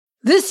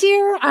This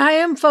year, I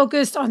am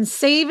focused on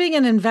saving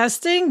and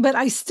investing, but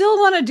I still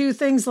want to do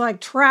things like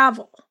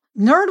travel.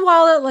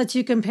 NerdWallet lets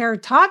you compare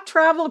top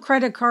travel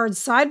credit cards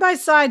side by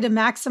side to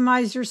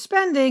maximize your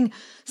spending,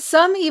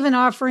 some even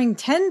offering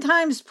 10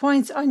 times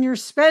points on your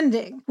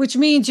spending, which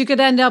means you could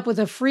end up with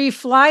a free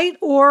flight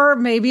or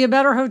maybe a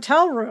better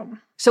hotel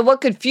room. So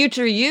what could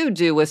future you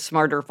do with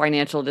smarter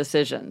financial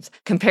decisions?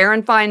 Compare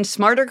and find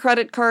smarter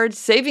credit cards,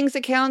 savings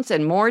accounts,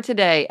 and more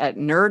today at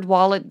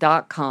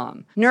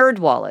nerdwallet.com.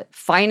 NerdWallet,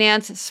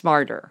 finance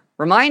smarter.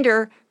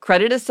 Reminder,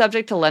 credit is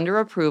subject to lender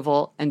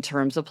approval and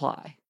terms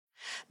apply.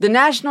 The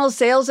national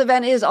sales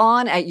event is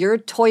on at your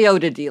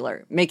Toyota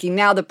dealer, making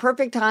now the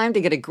perfect time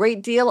to get a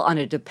great deal on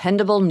a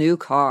dependable new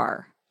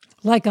car.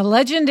 Like a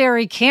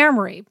legendary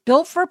Camry,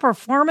 built for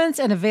performance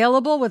and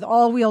available with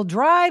all-wheel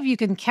drive, you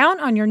can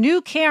count on your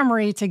new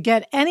Camry to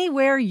get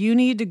anywhere you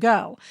need to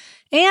go.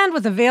 And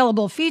with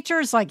available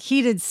features like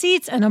heated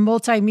seats and a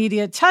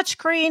multimedia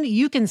touchscreen,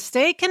 you can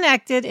stay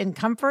connected in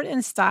comfort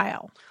and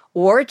style.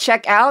 Or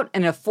check out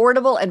an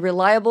affordable and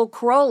reliable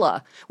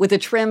Corolla with a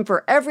trim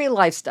for every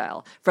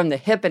lifestyle, from the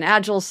hip and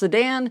agile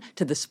sedan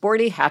to the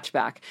sporty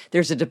hatchback.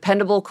 There's a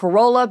dependable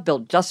Corolla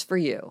built just for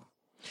you.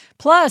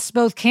 Plus,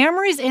 both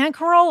Camrys and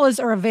Corollas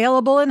are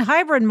available in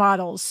hybrid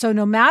models, so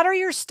no matter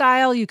your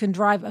style, you can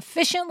drive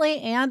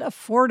efficiently and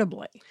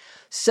affordably.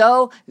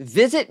 So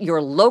visit your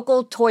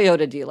local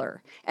Toyota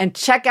dealer and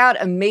check out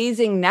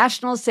amazing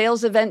national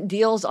sales event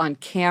deals on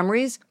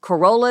Camrys,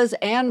 Corollas,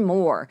 and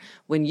more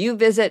when you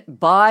visit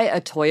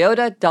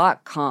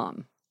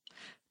buyatoyota.com.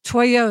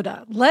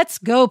 Toyota, let's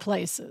go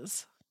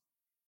places.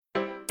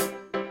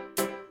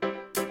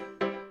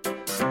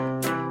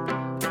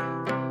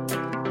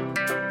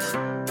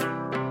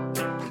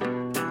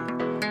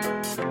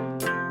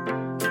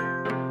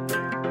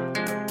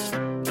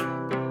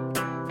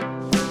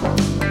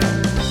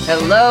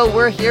 Hello,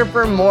 we're here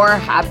for More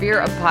Happier,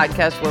 a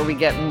podcast where we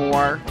get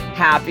more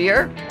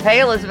happier.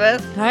 Hey,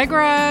 Elizabeth. Hi,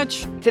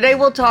 Gretch. Today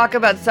we'll talk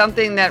about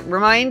something that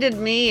reminded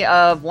me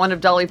of one of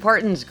Dolly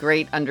Parton's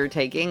great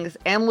undertakings,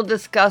 and we'll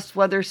discuss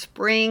whether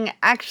spring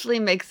actually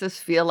makes us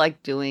feel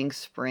like doing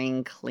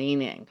spring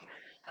cleaning.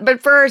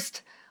 But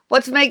first,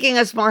 what's making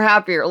us more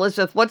happier?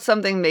 Elizabeth, what's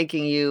something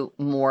making you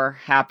more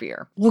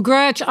happier? Well,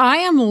 Gretch, I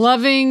am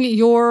loving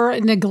your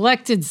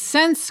neglected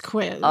sense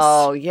quiz.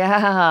 Oh,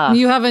 yeah.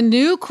 You have a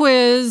new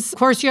quiz. Of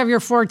course, you have your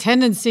 4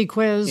 tendency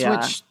quiz,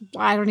 which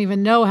I don't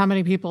even know how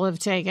many people have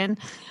taken.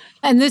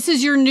 And this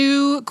is your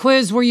new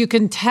quiz where you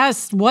can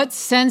test what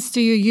sense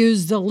do you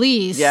use the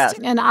least. Yes.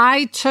 And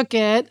I took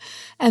it,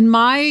 and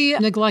my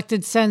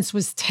neglected sense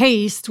was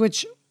taste,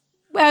 which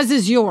as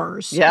is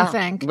yours, I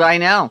think. I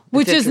know.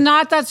 Which is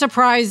not that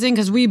surprising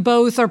because we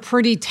both are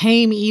pretty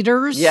tame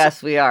eaters.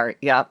 Yes, we are.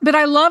 Yeah. But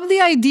I love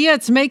the idea.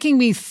 It's making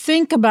me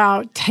think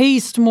about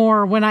taste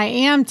more when I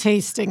am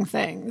tasting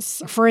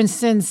things. For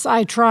instance,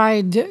 I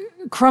tried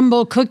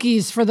crumble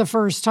cookies for the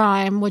first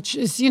time, which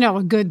is,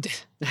 a good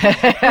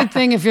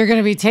thing if you're going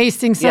to be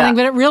tasting something. Yeah.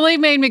 But it really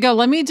made me go,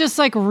 let me just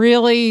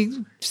really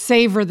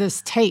savor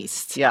this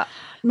taste. Yeah.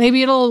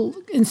 Maybe it'll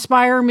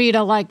inspire me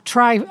to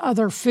try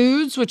other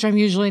foods, which I'm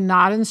usually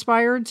not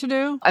inspired to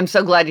do. I'm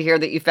so glad to hear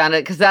that you found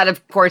it, because that,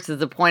 of course, is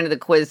the point of the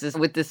quiz, is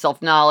with this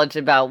self-knowledge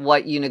about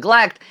what you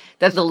neglect.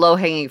 That's the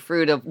low-hanging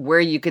fruit of where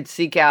you could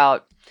seek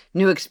out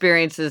new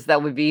experiences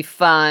that would be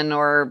fun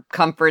or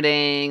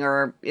comforting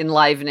or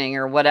enlivening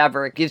or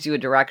whatever. It gives you a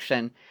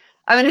direction.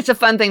 I mean, it's a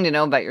fun thing to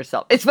know about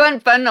yourself. It's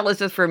fun,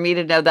 Elizabeth, for me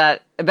to know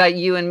that about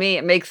you and me.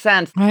 It makes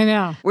sense. I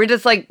know. We're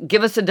just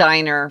give us a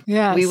diner.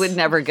 Yes. We would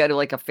never go to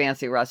a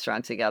fancy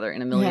restaurant together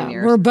in a million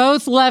years. We're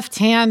both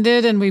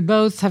left-handed and we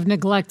both have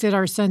neglected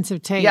our sense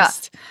of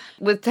taste. Yeah.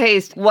 With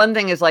taste, one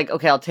thing is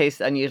okay, I'll taste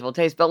unusual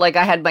taste. But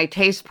I had my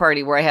taste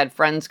party where I had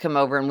friends come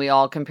over and we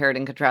all compared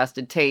and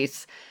contrasted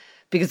tastes,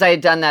 because I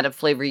had done that at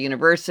Flavor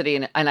University,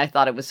 and I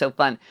thought it was so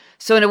fun.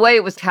 So in a way,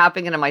 it was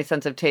tapping into my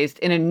sense of taste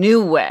in a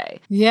new way.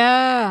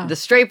 Yeah. The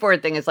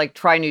straightforward thing is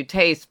try new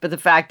tastes, but the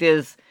fact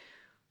is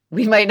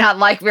we might not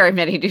like very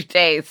many new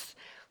tastes,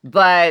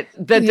 but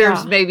that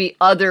there's maybe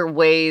other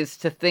ways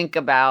to think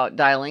about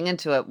dialing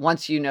into it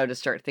once you know to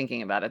start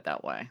thinking about it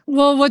that way.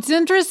 Well, what's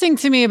interesting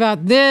to me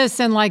about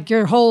this and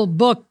your whole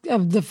book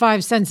of the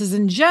 5 senses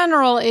in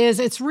general is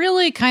it's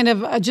really kind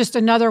of just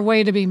another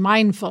way to be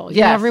mindful.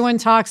 Yes. Everyone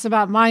talks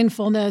about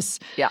mindfulness.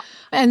 Yeah.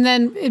 And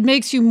then it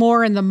makes you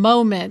more in the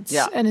moment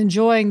and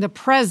enjoying the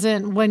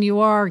present when you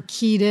are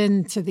keyed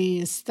into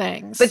these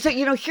things. But so,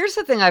 here's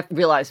the thing I've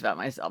realized about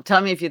myself.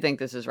 Tell me if you think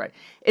this is right.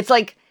 It's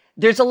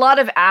there's a lot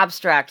of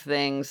abstract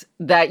things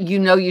that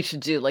you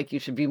should do, you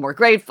should be more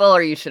grateful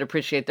or you should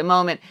appreciate the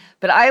moment.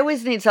 But I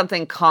always need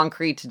something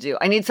concrete to do.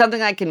 I need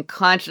something I can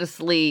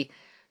consciously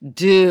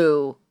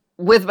do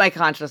with my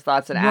conscious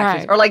thoughts and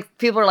actions. Right. Or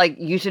people are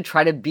you should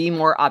try to be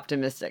more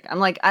optimistic.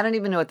 I'm I don't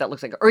even know what that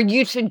looks like. Or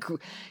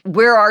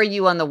where are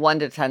you on the 1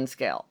 to 10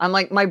 scale?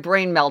 I'm my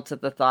brain melts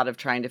at the thought of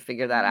trying to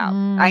figure that out.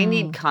 I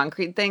need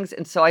concrete things.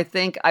 And so I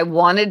think I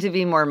wanted to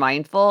be more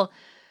mindful.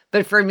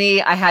 But for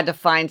me, I had to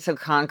find some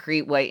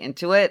concrete way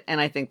into it.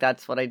 And I think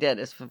that's what I did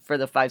is for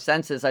the 5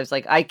 senses. I was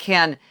I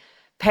can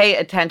pay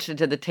attention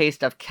to the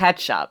taste of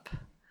ketchup,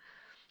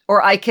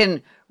 or I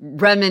can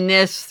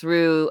reminisce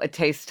through a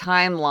taste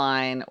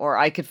timeline, or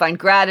I could find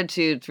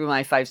gratitude through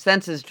my five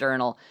senses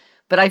journal.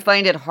 But I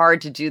find it hard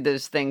to do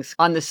those things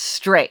on the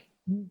straight.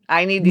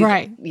 I need these.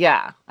 Right.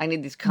 Yeah. I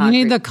need these concrete.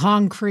 You need the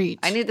concrete.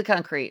 I need the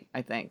concrete,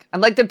 I think.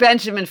 I'm like the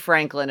Benjamin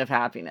Franklin of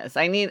happiness.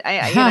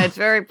 It's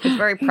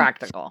very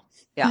practical.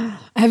 Yeah.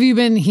 Have you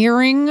been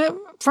hearing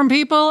from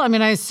people? I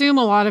mean, I assume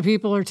a lot of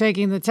people are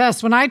taking the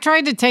test. When I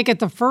tried to take it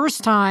the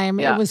first time,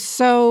 it was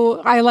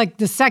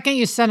the second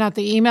you sent out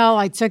the email,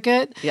 I took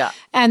it. Yeah.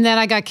 And then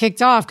I got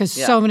kicked off because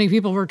so many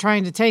people were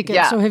trying to take it.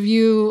 Yeah. So have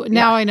you,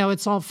 now I know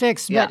it's all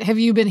fixed, but have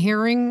you been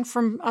hearing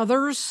from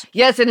others?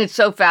 Yes. And it's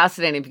so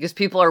fascinating because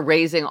people are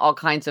raising all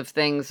kinds of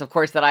things, of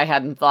course, that I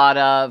hadn't thought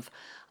of.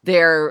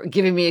 They're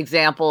giving me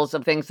examples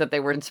of things that they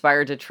were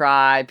inspired to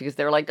try because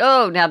they were like,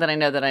 oh, now that I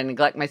know that I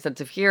neglect my sense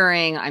of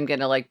hearing, I'm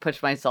going to like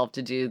push myself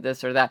to do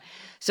this or that.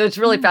 So it's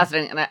really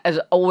fascinating. And as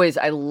always,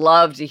 I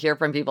love to hear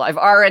from people. I've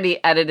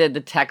already edited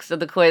the text of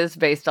the quiz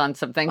based on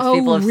some things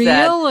people have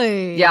said. Oh,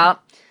 really? Yeah.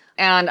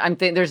 And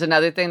there's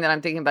another thing that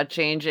I'm thinking about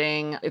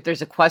changing. If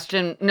there's a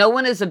question, no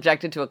one is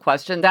objected to a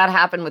question. That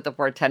happened with the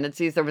four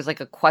tendencies. There was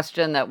like a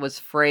question that was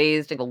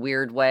phrased in a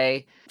weird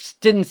way. It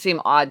didn't seem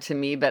odd to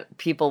me, but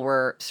people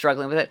were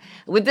struggling with it.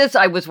 With this,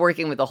 I was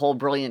working with a whole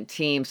brilliant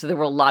team. So there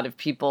were a lot of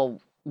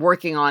people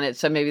working on it.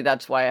 So maybe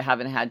that's why I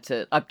haven't had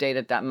to update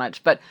it that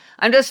much. But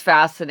I'm just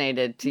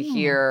fascinated to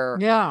hear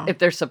if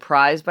they're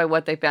surprised by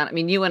what they found. I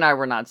mean, you and I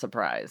were not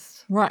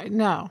surprised. Right.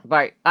 No.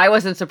 Right. I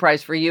wasn't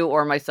surprised for you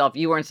or myself.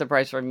 You weren't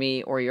surprised for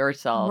me or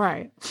yourself.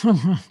 Right.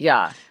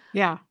 Yeah.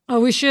 Yeah.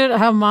 Oh, we should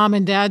have mom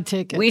and dad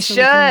take it. We should.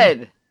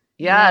 Yes.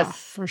 Yeah,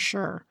 for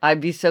sure.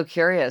 I'd be so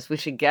curious. We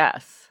should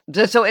guess.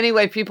 So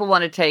anyway, people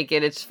want to take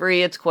it. It's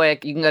free. It's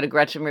quick. You can go to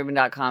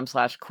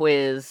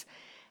GretchenRubin.com/quiz.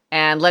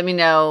 And let me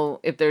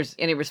know if there's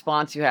any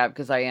response you have,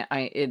 because I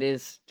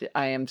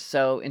am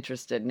so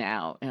interested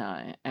now.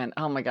 And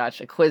oh my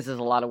gosh, a quiz is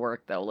a lot of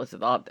work, though.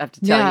 Listen, I'll have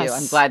to tell you,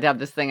 I'm glad to have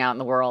this thing out in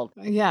the world.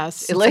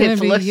 Yes, it looks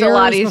a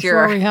lot easier.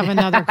 Before we have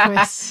another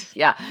quiz.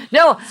 Yeah,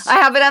 no, I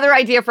have another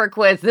idea for a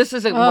quiz. This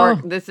is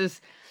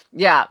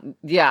Yeah.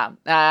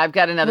 I've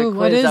got another quiz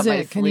what is up my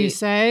it? Can sleeve. you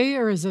say,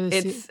 or is it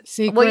a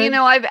secret?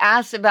 Well, I've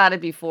asked about it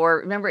before.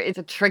 Remember, it's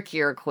a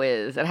trickier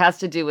quiz. It has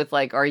to do with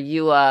like, are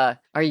you, I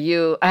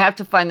have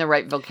to find the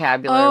right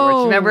vocabulary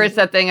words. Remember, it's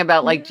that thing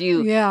about like, do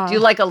you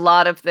like a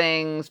lot of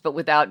things, but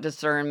without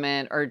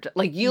discernment, or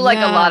like you like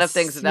a lot of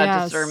things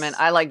without discernment.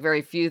 I like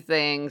very few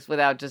things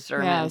without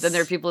discernment. Yes. Then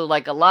there are people who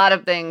like a lot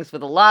of things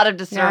with a lot of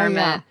discernment.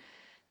 Yeah.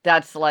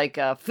 That's like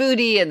a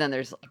foodie, and then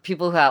there's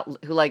people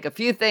who like a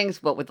few things,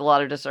 but with a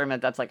lot of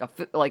discernment. That's like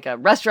a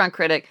restaurant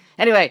critic.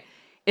 Anyway,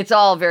 it's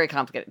all very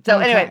complicated. So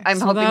anyway, I'm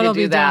hoping to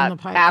do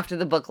that after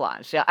the book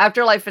launch. Yeah,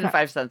 after Life in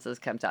Five Senses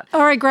comes out.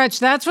 All right, Gretch,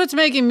 that's what's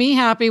making me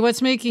happy.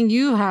 What's making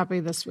you happy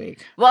this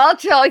week? Well, I'll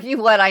tell you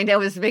what I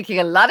know is making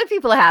a lot of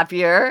people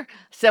happier.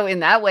 So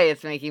in that way,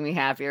 it's making me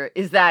happier.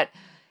 Is that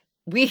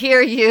we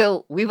hear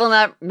you. We will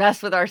not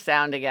mess with our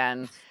sound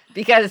again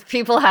because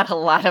people had a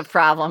lot of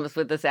problems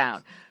with the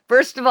sound.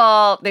 First of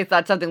all, they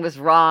thought something was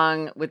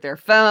wrong with their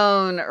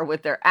phone or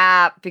with their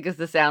app because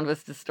the sound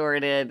was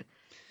distorted.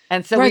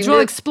 And so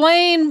we'll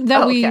explain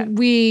that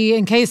we,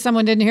 in case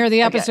someone didn't hear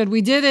the episode,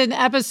 we did an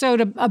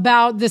episode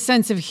about the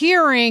sense of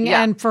hearing,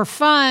 and for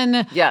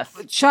fun,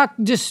 Chuck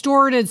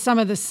distorted some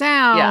of the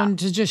sound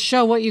to just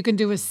show what you can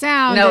do with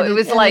sound. No, it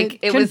was like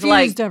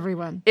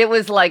everyone. It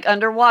was like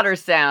underwater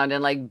sound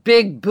and like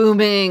big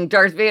booming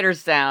Darth Vader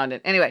sound.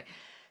 And anyway.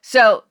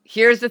 So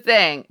here's the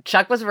thing.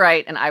 Chuck was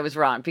right and I was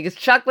wrong because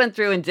Chuck went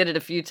through and did it a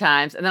few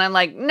times. And then I'm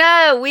like,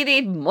 no, we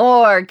need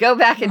more. Go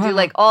back and do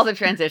like all the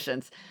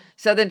transitions.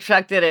 So then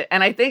Chuck did it.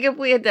 And I think if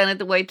we had done it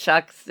the way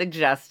Chuck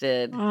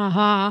suggested,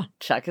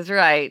 Chuck is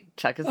right.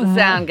 Chuck is the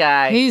sound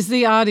guy. He's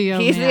the audio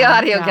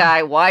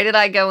guy. Why did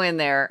I go in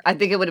there? I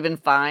think it would have been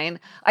fine.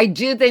 I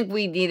do think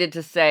we needed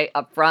to say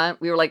up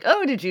front, we were like,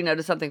 oh, did you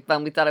notice something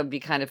fun? We thought it would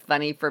be kind of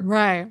funny for...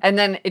 Right. And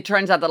then it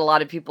turns out that a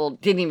lot of people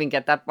didn't even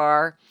get that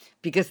far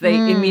because they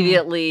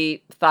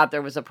immediately thought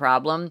there was a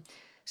problem.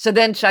 So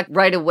then Chuck,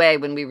 right away,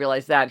 when we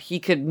realized that, he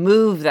could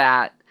move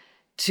that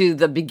to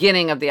the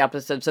beginning of the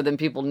episode so then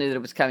people knew that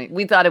it was coming.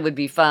 We thought it would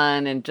be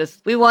fun and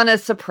we want a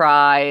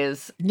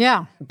surprise.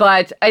 Yeah.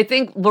 But I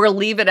think we'll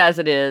leave it as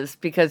it is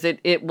because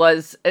it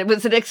was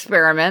an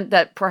experiment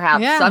that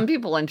perhaps some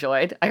people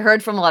enjoyed. I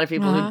heard from a lot of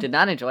people who did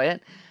not enjoy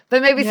it,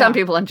 but maybe some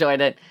people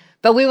enjoyed it.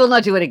 But we will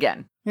not do it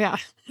again. Yeah.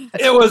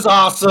 It was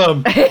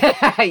awesome.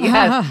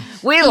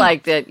 Yes. We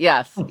liked it.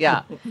 Yes.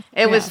 Yeah.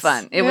 It was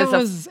fun. It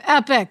was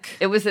epic.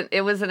 It was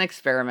an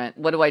experiment.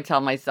 What do I tell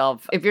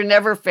myself? If you're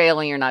never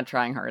failing, you're not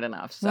trying hard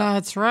enough. So.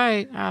 That's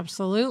right.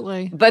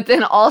 Absolutely. But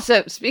then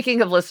also,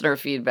 speaking of listener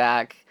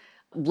feedback,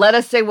 let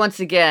us say once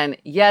again,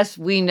 yes,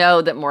 we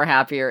know that more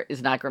happier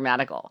is not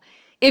grammatical.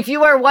 If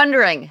you are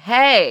wondering,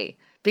 hey,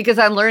 because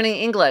I'm learning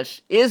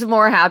English, is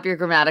more happier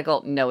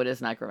grammatical? No, it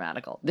is not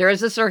grammatical. There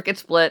is a circuit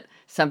split.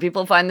 Some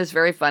people find this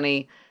very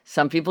funny.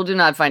 Some people do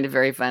not find it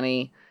very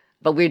funny.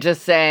 But we're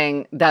just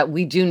saying that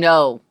we do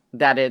know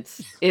that it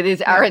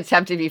is our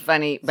attempt to be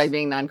funny by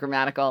being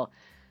non-grammatical.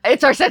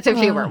 It's our sense of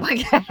humor.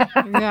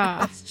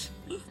 Yeah.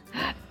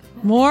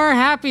 More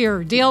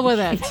happier. Deal with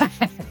it.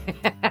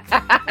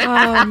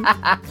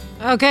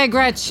 Okay,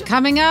 Gretch,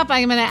 coming up,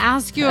 I'm going to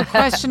ask you a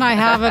question I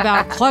have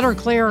about clutter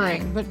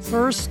clearing. But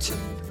first,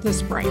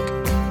 this break.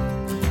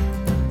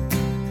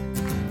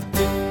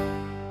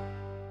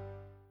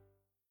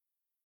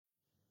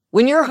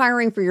 When you're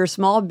hiring for your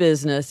small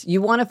business,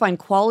 you want to find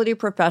quality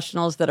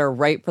professionals that are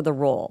right for the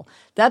role.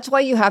 That's why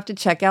you have to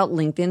check out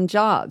LinkedIn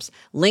Jobs.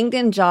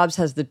 LinkedIn Jobs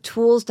has the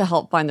tools to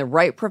help find the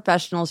right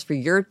professionals for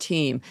your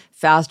team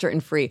faster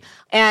and free.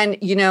 And,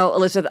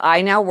 Elizabeth,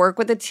 I now work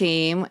with a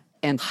team,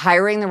 and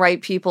hiring the right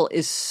people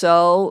is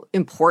so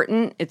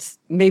important. It's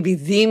maybe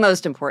the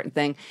most important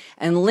thing.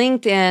 And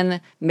LinkedIn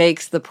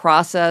makes the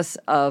process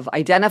of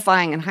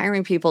identifying and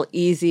hiring people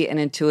easy and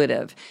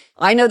intuitive.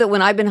 I know that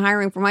when I've been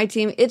hiring for my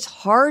team, it's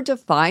hard to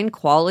find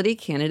quality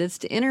candidates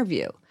to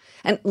interview.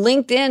 And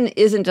LinkedIn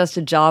isn't just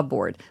a job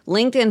board.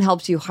 LinkedIn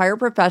helps you hire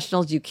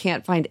professionals you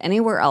can't find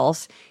anywhere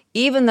else,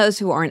 even those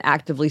who aren't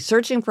actively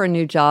searching for a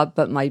new job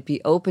but might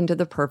be open to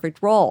the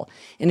perfect role.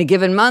 In a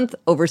given month,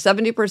 over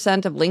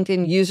 70% of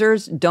LinkedIn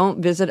users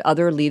don't visit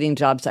other leading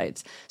job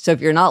sites. So if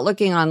you're not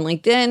looking on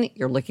LinkedIn,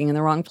 you're looking in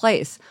the wrong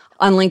place.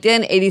 On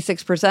LinkedIn,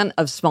 86%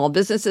 of small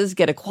businesses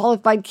get a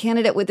qualified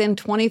candidate within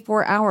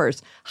 24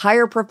 hours.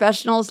 Hire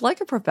professionals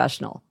like a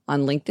professional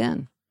on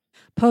LinkedIn.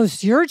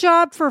 Post your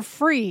job for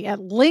free at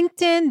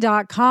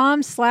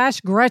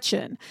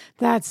linkedin.com/Gretchen.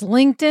 That's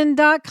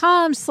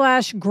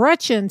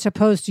linkedin.com/Gretchen to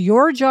post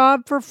your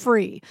job for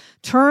free.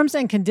 Terms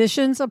and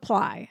conditions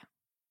apply.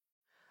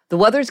 The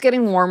weather's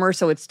getting warmer,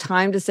 so it's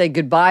time to say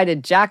goodbye to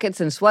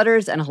jackets and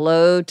sweaters and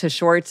hello to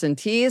shorts and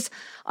tees.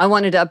 I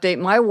wanted to update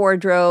my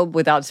wardrobe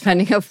without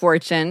spending a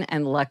fortune,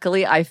 and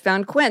luckily I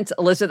found Quince.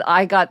 Elizabeth,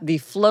 I got the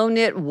flow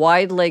knit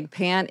wide leg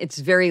pant. It's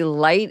very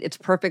light. It's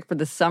perfect for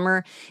the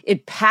summer.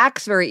 It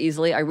packs very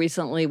easily. I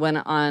recently went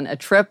on a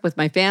trip with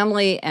my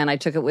family, and I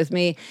took it with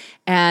me,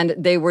 and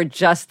they were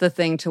just the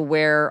thing to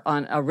wear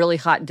on a really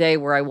hot day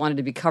where I wanted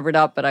to be covered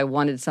up, but I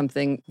wanted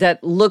something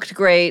that looked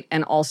great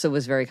and also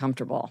was very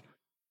comfortable.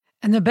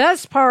 And the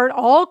best part,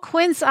 all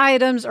Quince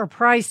items are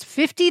priced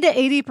 50 to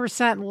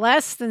 80%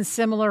 less than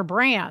similar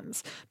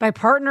brands. By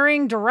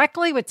partnering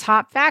directly with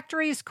top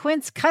factories,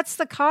 Quince cuts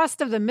the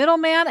cost of the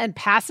middleman and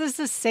passes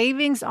the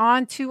savings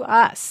on to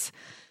us.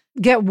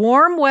 Get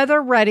warm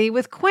weather ready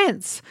with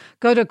Quince.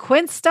 Go to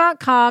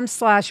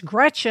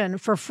quince.com/Gretchen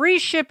for free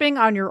shipping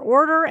on your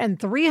order and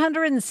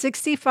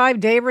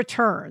 365-day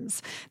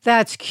returns.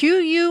 That's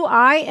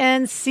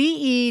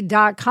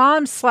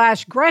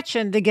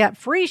QUINCE.com/Gretchen to get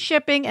free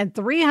shipping and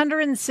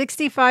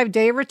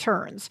 365-day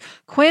returns.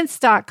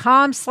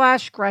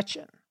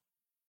 Quince.com/Gretchen.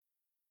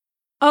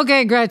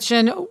 Okay,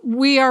 Gretchen,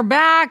 we are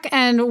back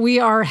and we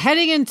are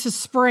heading into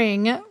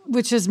spring,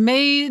 which has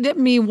made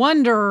me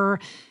wonder,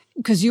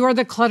 because you are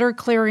the clutter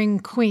clearing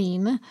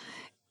queen,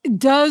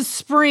 does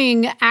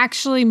spring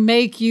actually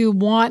make you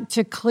want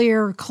to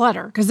clear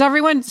clutter? Because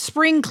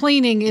spring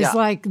cleaning is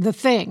like the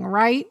thing,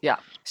 right? Yeah.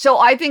 So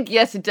I think,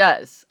 yes, it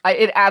does.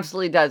 It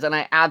absolutely does. And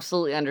I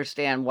absolutely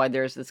understand why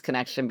there's this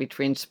connection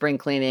between spring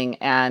cleaning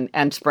and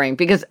spring.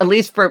 Because at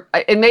least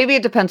and maybe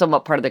it depends on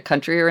what part of the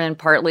country you're in,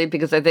 partly,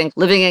 because I think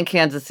living in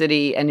Kansas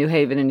City and New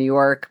Haven in New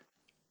York,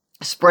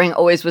 spring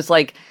always was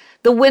like,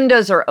 the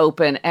windows are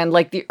open and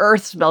like the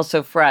earth smells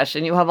so fresh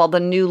and you have all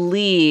the new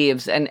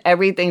leaves and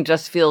everything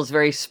just feels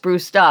very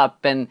spruced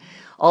up and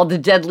all the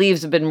dead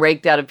leaves have been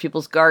raked out of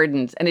people's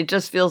gardens. And it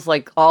just feels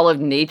like all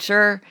of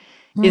nature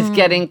is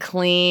getting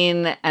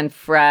clean and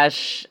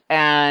fresh.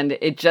 And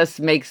it just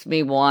makes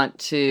me want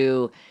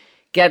to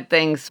get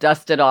things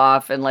dusted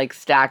off and like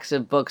stacks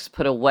of books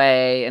put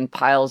away and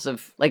piles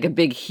of like a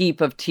big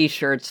heap of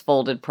t-shirts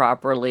folded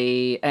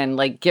properly and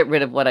like get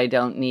rid of what I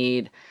don't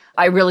need.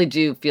 I really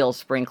do feel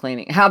spring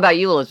cleaning. How about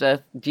you,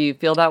 Elizabeth? Do you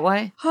feel that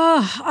way?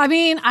 I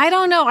mean, I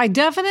don't know. I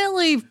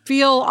definitely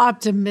feel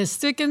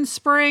optimistic in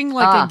spring.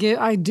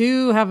 I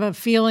do have a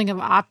feeling of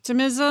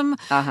optimism.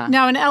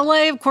 Now, in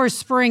LA, of course,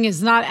 spring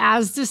is not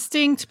as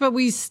distinct, but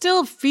we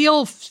still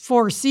feel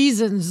four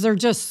seasons. They're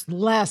just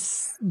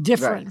less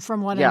different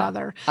from one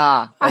another.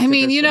 I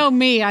mean, you know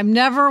me, I'm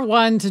never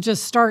one to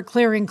just start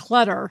clearing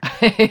clutter.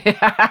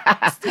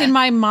 In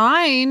my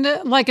mind,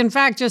 like, in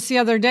fact, just the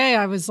other day,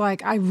 I was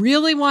like, I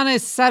really want to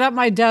set up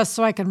my desk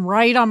so I can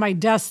write on my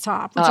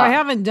desktop, which I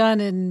haven't done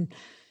in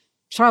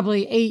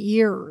probably 8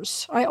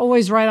 years. I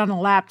always write on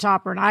a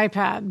laptop or an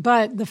iPad.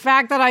 But the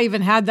fact that I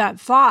even had that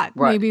thought,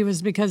 maybe it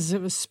was because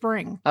it was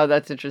spring. Oh,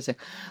 that's interesting.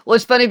 Well,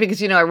 it's funny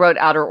because, I wrote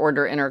Outer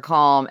Order, Inner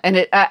Calm.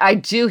 And I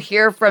do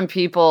hear from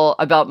people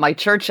about my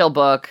Churchill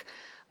book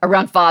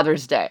around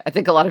Father's Day. I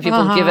think a lot of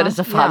people give it as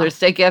a Father's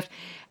Day gift.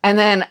 And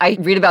then I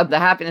read about the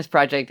Happiness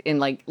Project in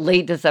like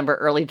late December,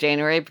 early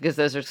January, because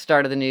those are the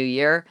start of the new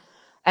year.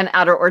 and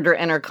outer order,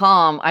 inner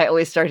calm, I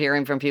always start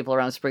hearing from people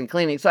around spring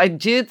cleaning. So I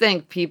do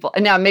think people,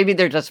 and now maybe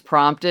they're just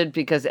prompted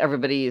because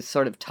everybody is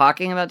sort of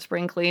talking about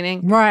spring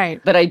cleaning. Right.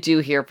 But I do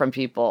hear from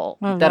people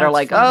Oh, that are that's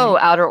like, funny. oh,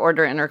 outer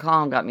order, inner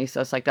calm got me so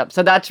psyched up.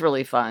 So that's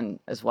really fun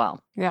as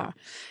well. Yeah.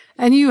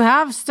 And you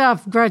have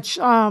stuff, Gretch,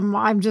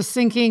 I'm just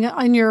thinking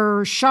in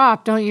your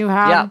shop, don't you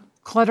have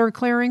clutter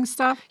clearing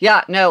stuff?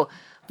 Yeah, no.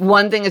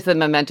 One thing is the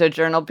memento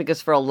journal,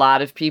 because for a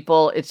lot of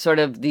people, it's sort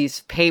of these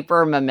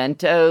paper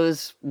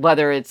mementos,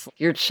 whether it's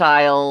your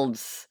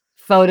child's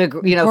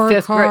photograph,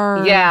 fifth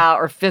grade,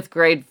 or fifth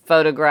grade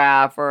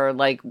photograph, or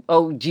like,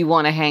 oh, do you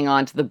want to hang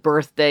on to the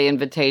birthday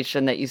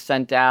invitation that you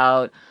sent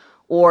out?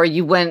 Or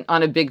you went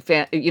on a big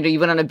you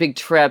went on a big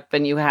trip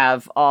and you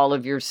have all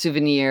of your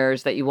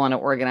souvenirs that you want to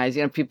organize.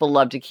 People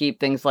love to keep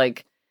things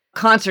like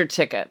concert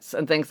tickets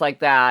and things like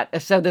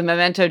that. So the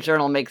memento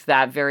journal makes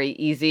that very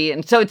easy.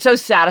 And so it's so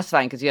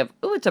satisfying because you have,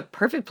 it's a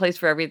perfect place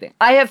for everything.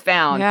 I have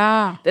found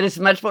that it's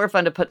much more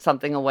fun to put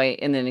something away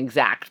in an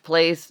exact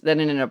place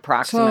than in an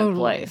approximate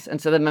place. And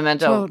so the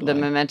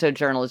memento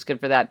journal is good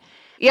for that.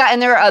 Yeah,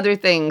 and there are other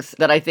things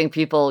that I think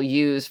people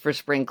use for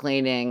spring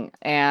cleaning.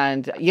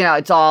 And,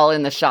 it's all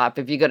in the shop.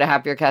 If you go to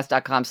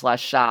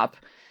happiercast.com/shop,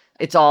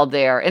 it's all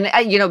there. And,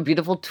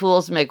 beautiful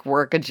tools make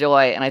work a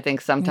joy. And I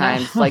think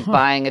sometimes like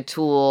buying a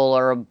tool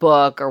or a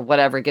book or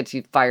whatever gets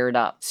you fired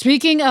up.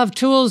 Speaking of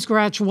tools,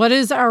 Gretch, what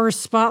is our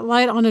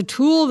spotlight on a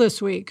tool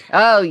this week?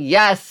 Oh,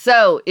 yes.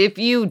 So if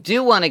you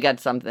do want to get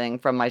something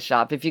from my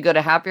shop, if you go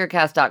to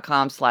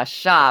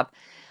happiercast.com/shop,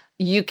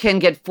 you can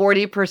get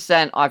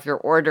 40% off your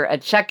order at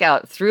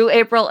checkout through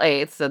April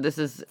 8th. So this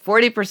is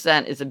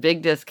 40% is a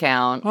big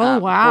discount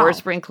for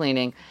spring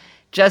cleaning.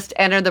 Just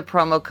enter the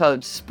promo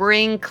code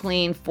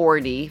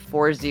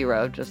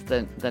SPRINGCLEAN40, just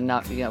the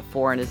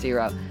 4 and a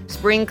 0,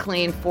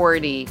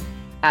 SPRINGCLEAN40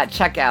 at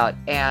checkout,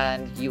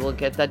 and you will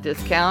get that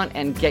discount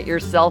and get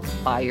yourself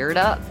fired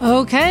up.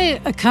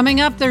 Okay, coming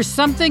up, there's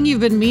something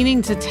you've been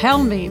meaning to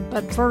tell me,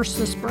 but first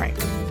this break.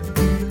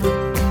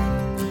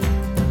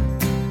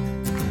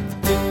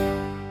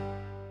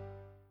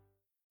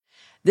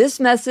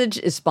 This message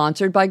is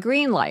sponsored by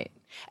Greenlight.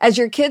 As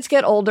your kids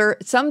get older,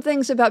 some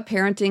things about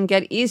parenting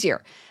get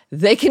easier.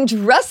 They can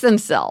dress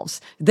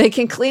themselves. They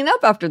can clean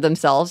up after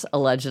themselves,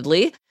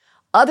 allegedly.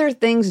 Other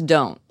things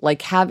don't,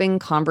 like having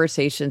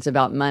conversations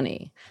about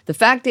money. The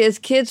fact is,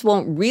 kids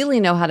won't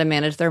really know how to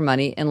manage their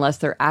money unless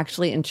they're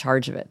actually in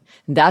charge of it.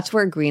 That's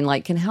where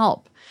Greenlight can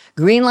help.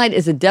 Greenlight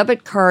is a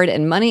debit card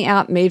and money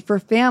app made for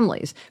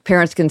families.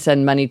 Parents can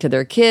send money to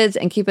their kids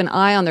and keep an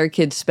eye on their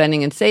kids'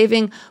 spending and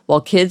saving,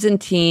 while kids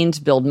and teens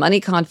build money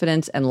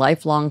confidence and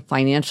lifelong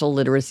financial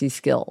literacy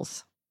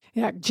skills.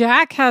 Yeah,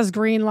 Jack has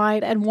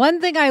Greenlight, and one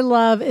thing I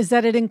love is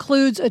that it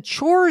includes a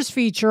chores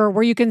feature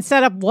where you can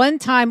set up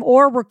one-time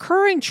or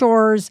recurring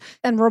chores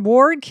and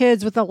reward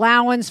kids with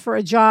allowance for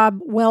a job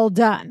well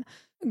done.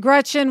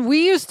 Gretchen,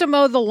 we used to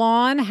mow the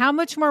lawn. How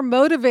much more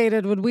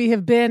motivated would we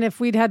have been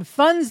if we'd had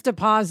funds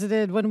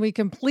deposited when we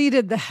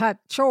completed that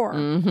chore?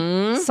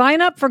 Mm-hmm.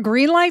 Sign up for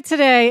Greenlight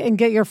today and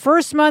get your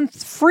first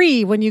month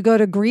free when you go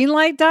to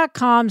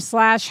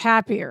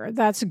greenlight.com/happier.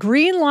 That's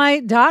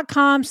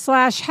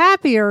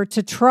greenlight.com/happier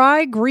to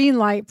try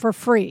Greenlight for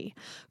free.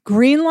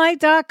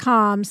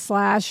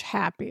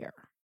 Greenlight.com/happier.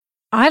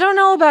 I don't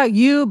know about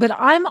you, but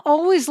I'm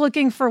always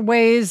looking for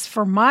ways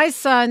for my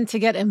son to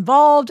get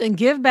involved and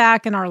give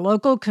back in our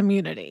local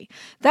community.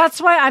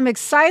 That's why I'm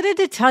excited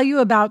to tell you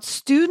about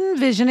Student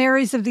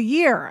Visionaries of the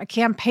Year, a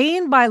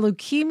campaign by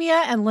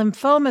Leukemia and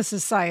Lymphoma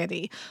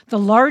Society, the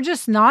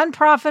largest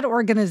nonprofit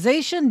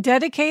organization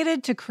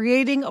dedicated to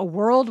creating a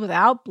world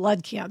without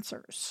blood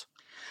cancers.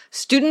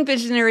 Student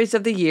Visionaries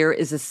of the Year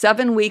is a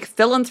 7-week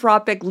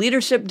philanthropic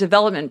leadership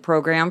development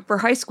program for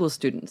high school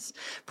students.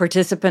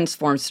 Participants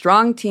form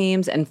strong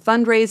teams and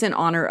fundraise in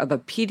honor of a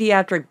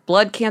pediatric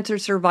blood cancer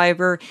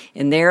survivor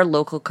in their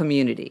local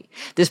community.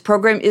 This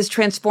program is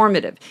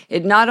transformative.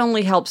 It not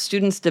only helps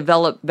students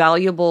develop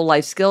valuable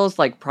life skills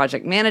like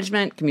project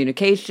management,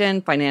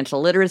 communication,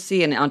 financial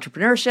literacy, and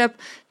entrepreneurship,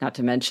 not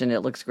to mention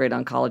it looks great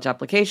on college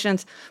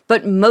applications,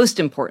 but most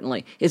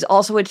importantly, is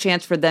also a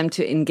chance for them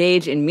to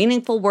engage in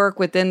meaningful work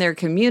within their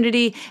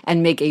community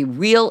and make a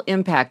real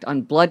impact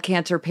on blood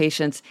cancer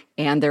patients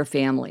and their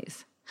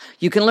families.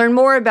 You can learn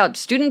more about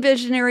Student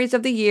Visionaries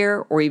of the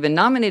Year or even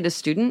nominate a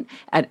student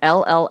at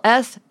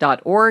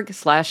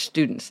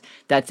lls.org/students.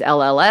 That's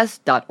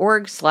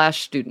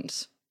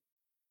lls.org/students.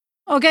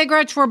 Okay,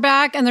 Gretch, we're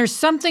back, and there's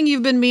something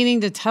you've been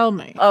meaning to tell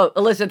me. Oh,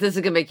 Elizabeth, this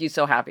is going to make you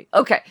so happy.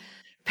 Okay,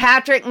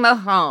 Patrick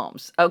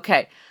Mahomes.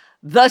 Okay,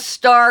 the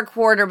star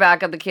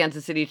quarterback of the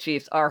Kansas City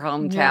Chiefs, our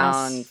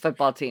hometown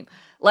football team.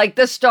 Like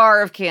the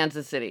star of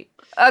Kansas City.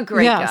 A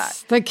great guy.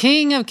 The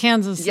king of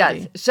Kansas City.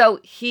 Yes. So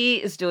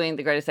he is doing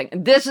the greatest thing.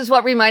 And this is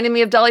what reminded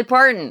me of Dolly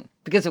Parton.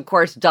 Because, of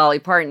course, Dolly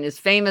Parton is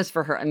famous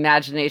for her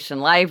Imagination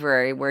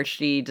Library, where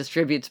she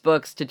distributes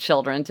books to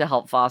children to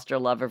help foster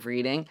love of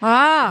reading.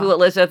 Who,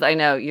 Elizabeth, I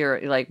know you're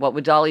like, what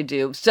would Dolly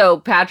do? So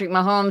Patrick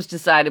Mahomes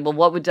decided, well,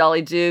 what would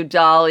Dolly do?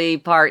 Dolly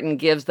Parton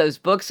gives those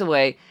books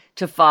away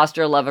to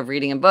foster love of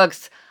reading and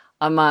books.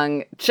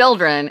 among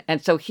children.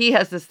 And so he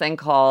has this thing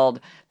called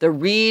the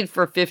Read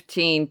for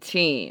 15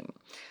 team.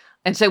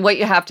 And so what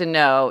you have to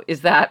know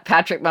is that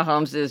Patrick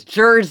Mahomes'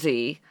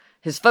 jersey,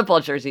 his football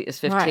jersey, is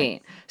 15.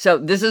 Right. So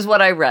this is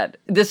what I read.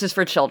 This is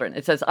for children.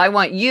 It says, I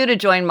want you to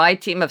join my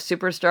team of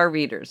superstar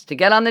readers. To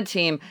get on the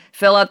team,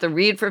 fill out the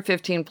Read for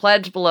 15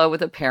 pledge below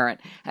with a parent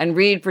and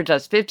read for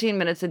just 15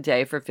 minutes a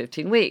day for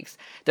 15 weeks.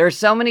 There are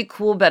so many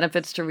cool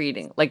benefits to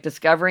reading, like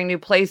discovering new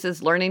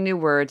places, learning new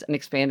words, and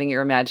expanding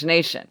your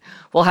imagination.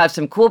 We'll have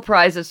some cool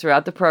prizes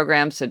throughout the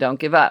program, so don't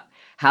give up.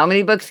 How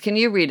many books can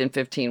you read in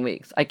 15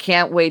 weeks? I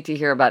can't wait to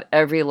hear about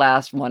every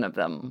last one of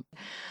them.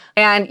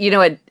 And, you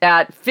know, at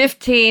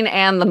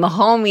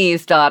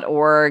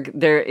 15andthemahomies.org,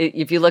 there,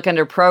 if you look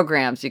under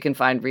programs, you can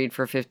find Read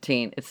for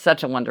 15. It's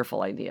such a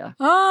wonderful idea.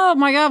 Oh,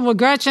 my God. Well,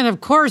 Gretchen, of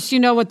course, you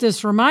know what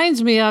this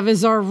reminds me of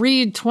is our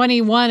Read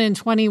 21 and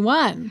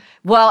 21.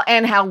 Well,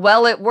 and how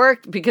well it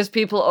worked, because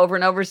people over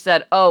and over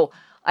said, oh,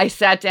 I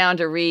sat down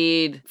to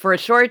read for a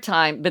short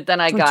time, but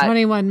then I got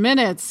 21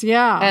 minutes.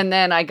 Yeah. And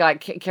then I got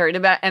carried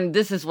about. And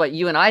this is what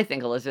you and I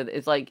think, Elizabeth,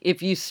 is like,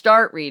 if you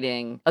start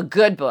reading a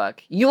good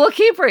book, you will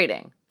keep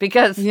reading,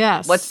 because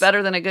what's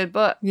better than a good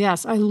book?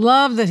 Yes. I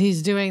love that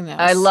he's doing this.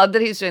 I love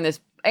that he's doing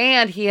this.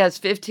 And he has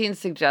 15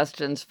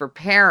 suggestions for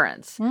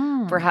parents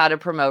for how to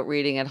promote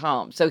reading at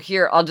home. So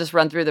here, I'll just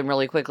run through them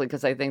really quickly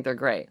because I think they're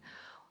great.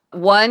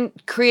 1,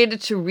 create a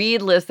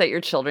to-read list that your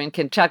children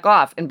can check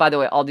off. And by the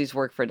way, all these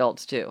work for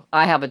adults too.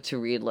 I have a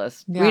to-read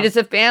list. Yeah. Read as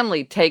a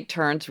family. Take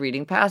turns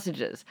reading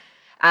passages.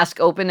 Ask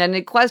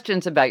open-ended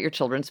questions about your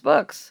children's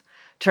books.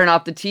 Turn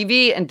off the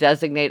TV and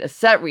designate a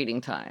set reading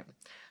time.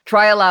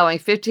 Try allowing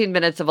 15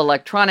 minutes of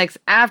electronics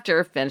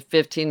after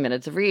 15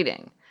 minutes of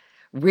reading.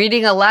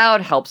 Reading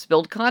aloud helps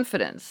build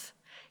confidence.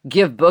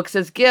 Give books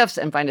as gifts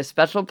and find a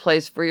special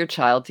place for your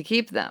child to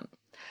keep them.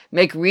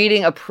 Make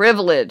reading a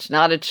privilege,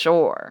 not a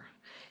chore.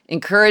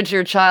 Encourage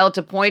your child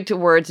to point to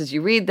words as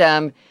you read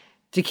them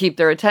to keep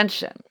their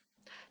attention.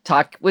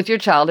 Talk with your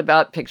child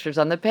about pictures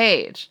on the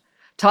page.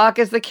 Talk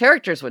as the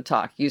characters would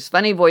talk. Use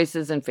funny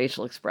voices and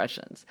facial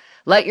expressions.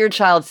 Let your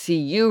child see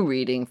you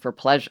reading for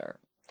pleasure.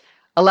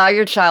 Allow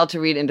your child to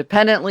read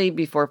independently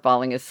before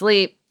falling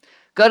asleep.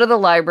 Go to the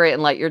library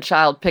and let your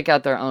child pick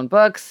out their own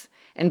books.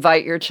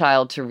 Invite your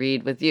child to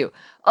read with you.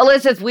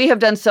 Elizabeth, we have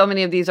done so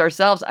many of these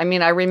ourselves. I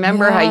mean, I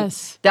remember how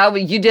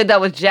you did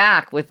that with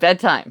Jack with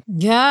bedtime.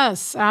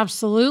 Yes,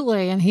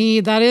 absolutely. And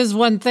that is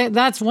one thing.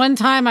 That's one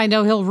time I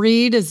know he'll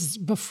read is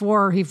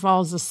before he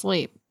falls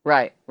asleep.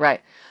 Right,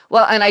 right.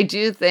 Well, and I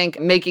do think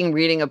making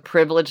reading a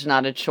privilege,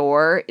 not a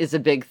chore, is a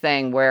big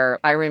thing, where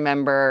I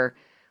remember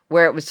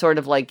where it was sort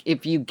of like,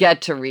 if you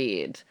get to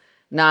read,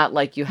 not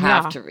like you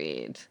have to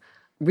read,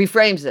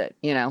 reframes it,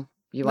 you know.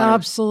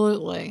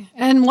 Absolutely.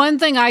 And one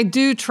thing I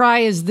do try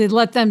is to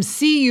let them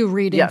see you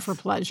reading for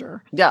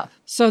pleasure. Yeah.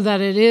 So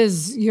that it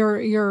is,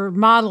 you're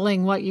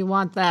modeling what you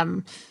want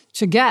them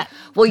to get.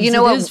 Well, you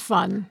know what? It is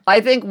fun.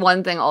 I think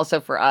one thing also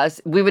for us,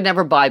 we would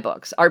never buy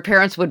books. Our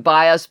parents would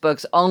buy us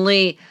books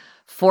only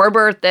for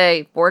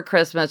birthday, for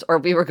Christmas, or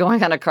we were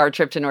going on a car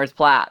trip to North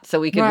Platte. So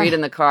we could read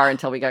in the car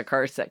until we got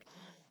car sick.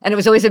 And it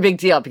was always a big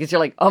deal, because you're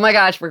like, oh my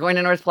gosh, we're going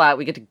to North Platte.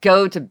 We get to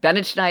go to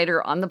Bennett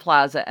Schneider on the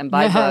plaza and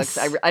buy books.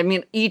 I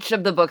mean, each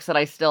of the books that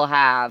I still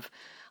have,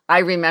 I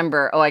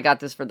remember, oh, I got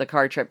this for the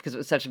car trip because it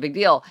was such a big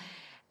deal.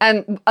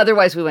 And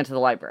otherwise, we went to the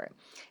library.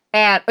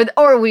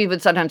 Or we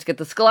would sometimes get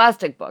the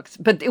Scholastic books.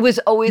 But it was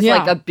always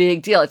like a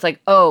big deal. It's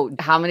like, oh,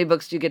 how many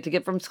books do you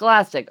get from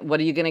Scholastic? What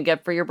are you going to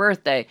get for your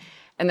birthday?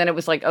 And then it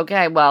was like,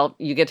 okay, well,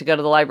 you get to go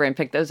to the library and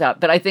pick those out.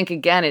 But I think,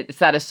 again, it's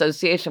that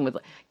association with,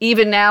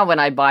 even now when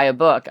I buy a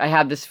book, I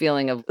have this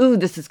feeling of, ooh,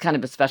 this is kind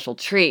of a special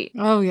treat.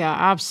 Oh, yeah,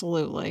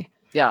 absolutely.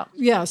 Yeah.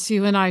 Yes,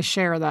 you and I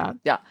share that.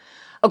 Yeah.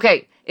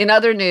 Okay. In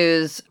other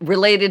news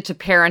related to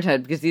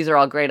parenthood, because these are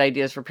all great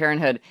ideas for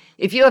parenthood,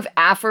 if you have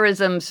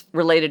aphorisms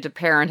related to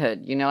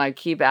parenthood, you know, I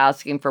keep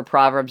asking for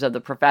proverbs of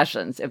the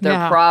professions. If there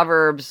are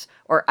proverbs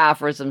or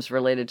aphorisms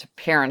related to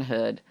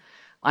parenthood,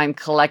 I'm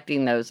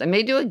collecting those. I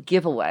may do a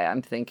giveaway,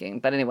 I'm thinking.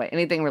 But anyway,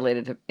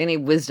 any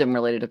wisdom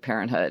related to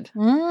parenthood.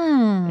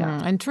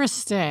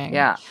 Interesting.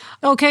 Yeah.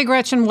 Okay,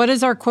 Gretchen, what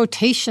is our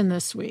quotation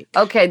this week?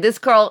 Okay, this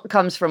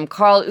comes from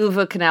Carl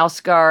Uwe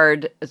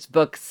Knausgaard's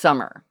book,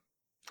 Summer.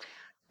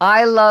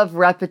 I love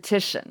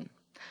repetition.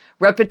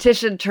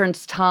 Repetition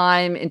turns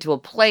time into a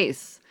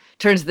place,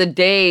 turns the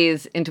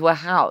days into a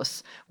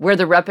house, where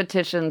the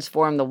repetitions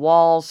form the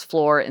walls,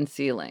 floor, and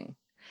ceiling.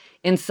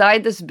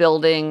 Inside this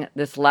building,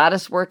 this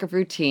lattice work of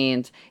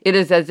routines, it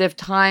is as if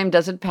time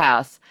doesn't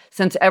pass,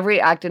 since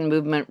every act and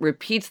movement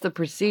repeats the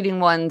preceding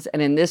ones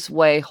and in this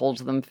way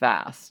holds them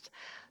fast.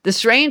 The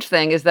strange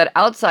thing is that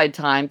outside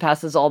time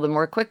passes all the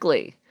more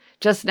quickly.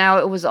 Just now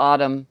it was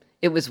autumn,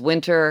 it was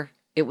winter,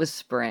 it was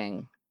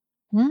spring.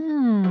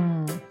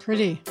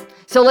 Pretty.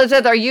 So,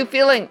 Elizabeth, are you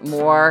feeling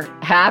more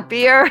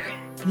happier?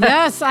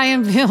 Yes, I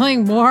am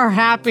feeling more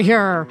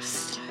happier.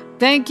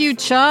 Thank you,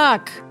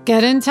 Chuck.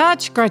 Get in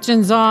touch.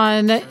 Gretchen's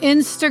on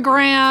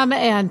Instagram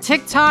and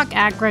TikTok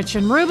at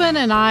Gretchen Rubin,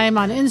 and I'm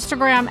on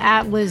Instagram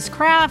at Liz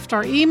Craft.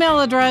 Our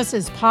email address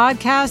is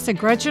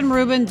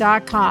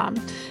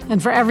podcast@GretchenRubin.com.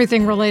 And for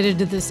everything related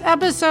to this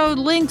episode,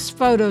 links,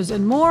 photos,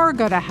 and more,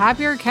 go to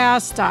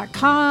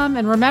happiercast.com.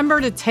 And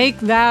remember to take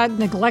that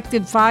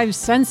neglected 5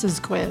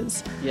 senses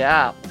quiz.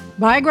 Yeah.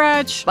 Bye,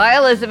 Gretch. Bye,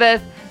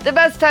 Elizabeth. The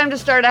best time to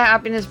start a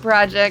happiness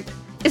project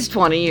is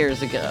 20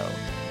 years ago.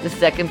 The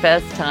second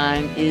best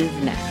time is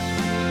now.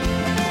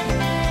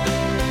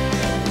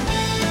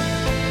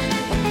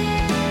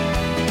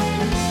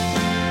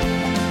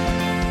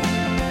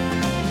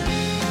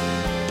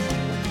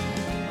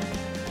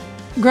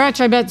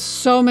 Gretch, I bet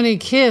so many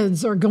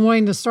kids are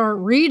going to start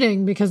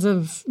reading because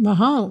of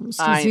Mahomes,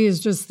 because he is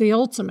just the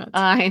ultimate.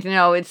 I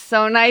know. It's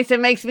so nice.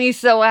 It makes me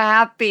so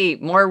happy.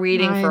 More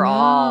reading for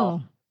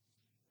all.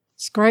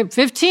 It's great.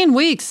 15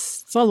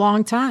 weeks. It's a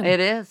long time. It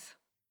is.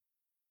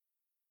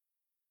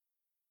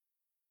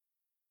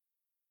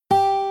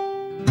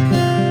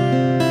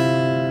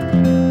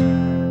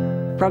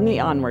 From the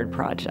Onward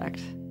Project.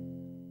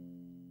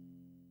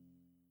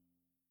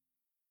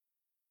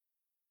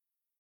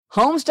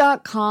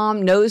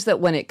 Homes.com knows that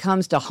when it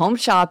comes to home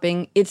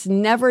shopping, it's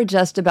never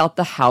just about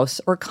the house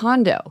or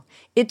condo.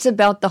 It's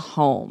about the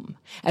home.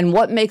 And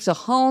what makes a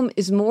home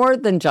is more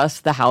than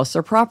just the house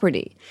or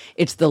property.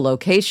 It's the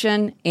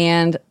location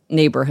and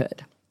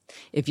neighborhood.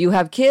 If you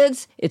have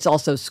kids, it's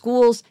also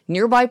schools,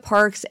 nearby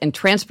parks, and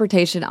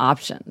transportation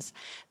options.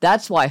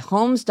 That's why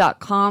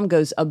Homes.com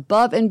goes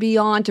above and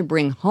beyond to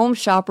bring home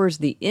shoppers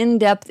the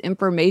in-depth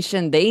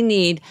information they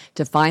need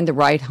to find the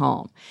right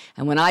home.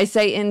 And when I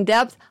say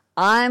in-depth,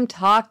 I'm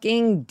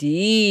talking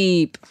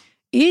deep.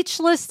 Each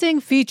listing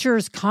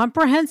features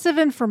comprehensive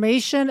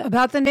information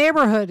about the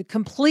neighborhood,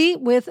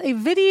 complete with a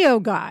video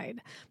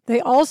guide. They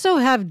also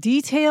have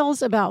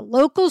details about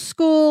local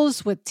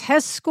schools with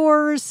test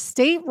scores,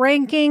 state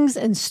rankings,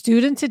 and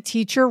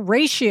student-to-teacher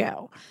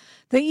ratio.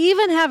 They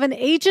even have an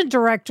agent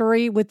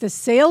directory with the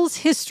sales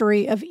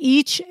history of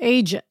each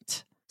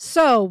agent.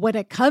 So when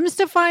it comes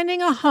to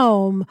finding a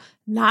home,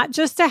 not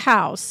just a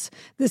house,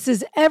 this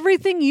is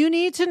everything you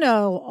need to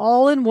know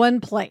all in one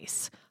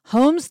place.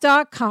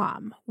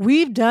 Homes.com.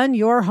 We've done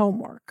your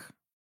homework.